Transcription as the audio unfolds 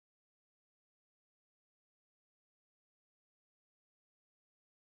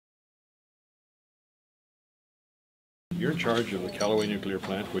You're in charge of the Callaway nuclear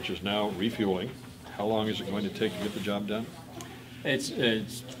plant, which is now refueling. How long is it going to take to get the job done?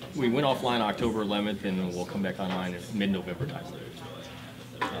 We went offline October 11th, and we'll come back online in mid-November time.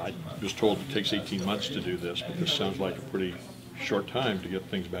 I was told it takes 18 months to do this, but this sounds like a pretty short time to get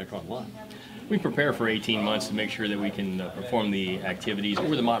things back online. We prepare for 18 months to make sure that we can perform the activities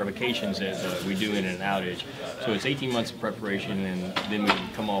or the modifications that we do in an outage. So it's 18 months of preparation, and then we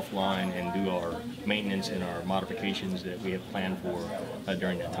come offline and do our maintenance and our modifications that we have planned for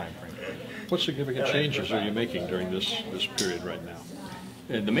during that time frame. What significant changes are you making during this period right now?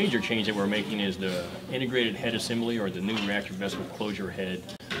 The major change that we're making is the integrated head assembly, or the new reactor vessel closure head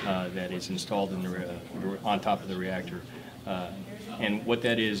that is installed in on top of the reactor. And what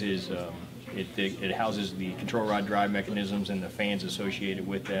that is it houses the control rod drive mechanisms and the fans associated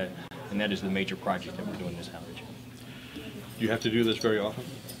with that, and that is the major project that we're doing this outage. Do you have to do this very often?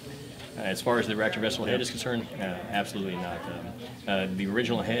 As far as the reactor vessel head is concerned, absolutely not. The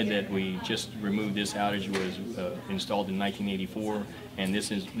original head that we just removed this outage was installed in 1984, and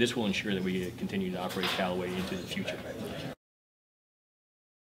this will ensure that we continue to operate Callaway into the future.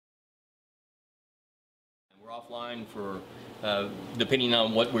 We're offline for, depending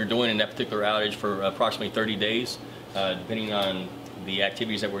on what we're doing in that particular outage, for approximately 30 days, depending on the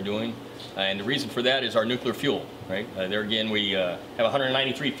activities that we're doing. And the reason for that is our nuclear fuel, right? There again, we have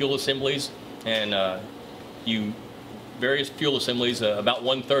 193 fuel assemblies, and various fuel assemblies, about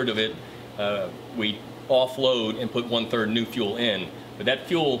 1/3 of it, we offload and put 1/3 new fuel in. But that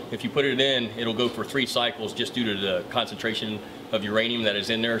fuel, if you put it in, it'll go for 3 cycles just due to the concentration of uranium that is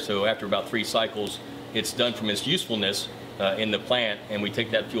in there. So after about 3 cycles, it's done from its usefulness in the plant, and we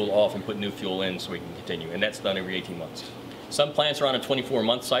take that fuel off and put new fuel in so we can continue. And that's done every 18 months. Some plants are on a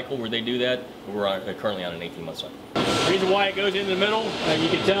 24-month cycle where they do that, but we're currently on an 18-month cycle. The reason why it goes in the middle, you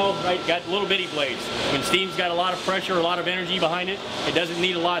can tell, right, got little bitty blades. When steam's got a lot of pressure, a lot of energy behind it, it doesn't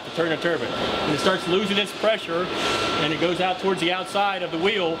need a lot to turn a turbine. When it starts losing its pressure and it goes out towards the outside of the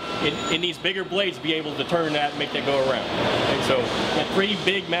wheel, it needs bigger blades to be able to turn that and make that go around. And so, a pretty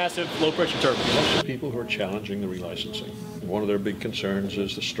big, massive, low-pressure turbine. Most of the people who are challenging the relicensing, one of their big concerns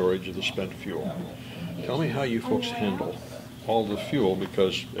is the storage of the spent fuel. Tell me how you folks handle all the fuel,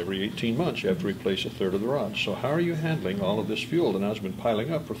 because every 18 months you have to replace 1/3 of the rods. So how are you handling all of this fuel that now has been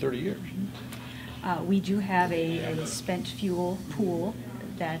piling up for 30 years? We do have a spent fuel pool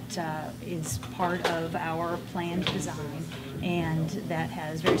that is part of our planned design, and that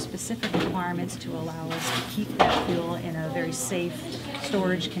has very specific requirements to allow us to keep that fuel in a very safe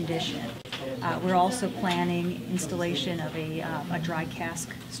storage condition. We're also planning installation of a dry cask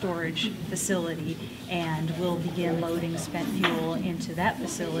storage facility, and we'll begin loading spent fuel into that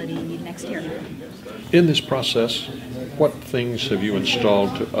facility next year. In this process, what things have you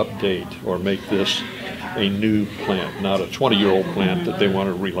installed to update or make this a new plant, not a 20-year-old plant that they want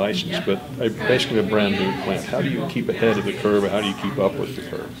to relicense, but basically a brand new plant? How do you keep ahead of the curve, or how do you keep up with the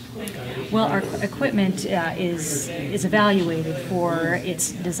curve? Well, our equipment is evaluated for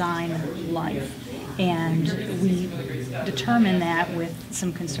its design life, and we determine that with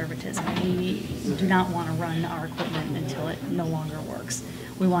some conservatism. We do not want to run our equipment until it no longer works.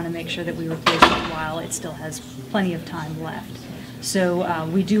 We want to make sure that we replace it while it still has plenty of time left. So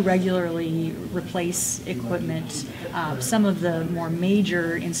we do regularly replace equipment. Some of the more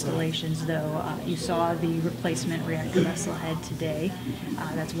major installations, though, you saw the replacement reactor vessel head today.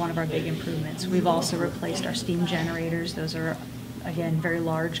 That's one of our big improvements. We've also replaced our steam generators. Those are, again, very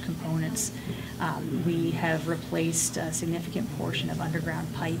large components. We have replaced a significant portion of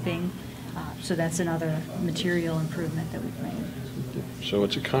underground piping. So that's another material improvement that we've made. So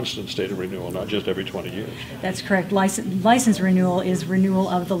it's a constant state of renewal, not just every 20 years. That's correct. License renewal is renewal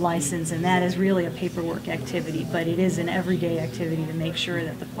of the license, and that is really a paperwork activity, but it is an everyday activity to make sure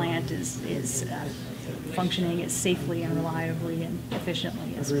that the plant is functioning as safely and reliably and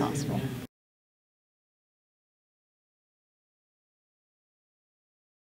efficiently as possible.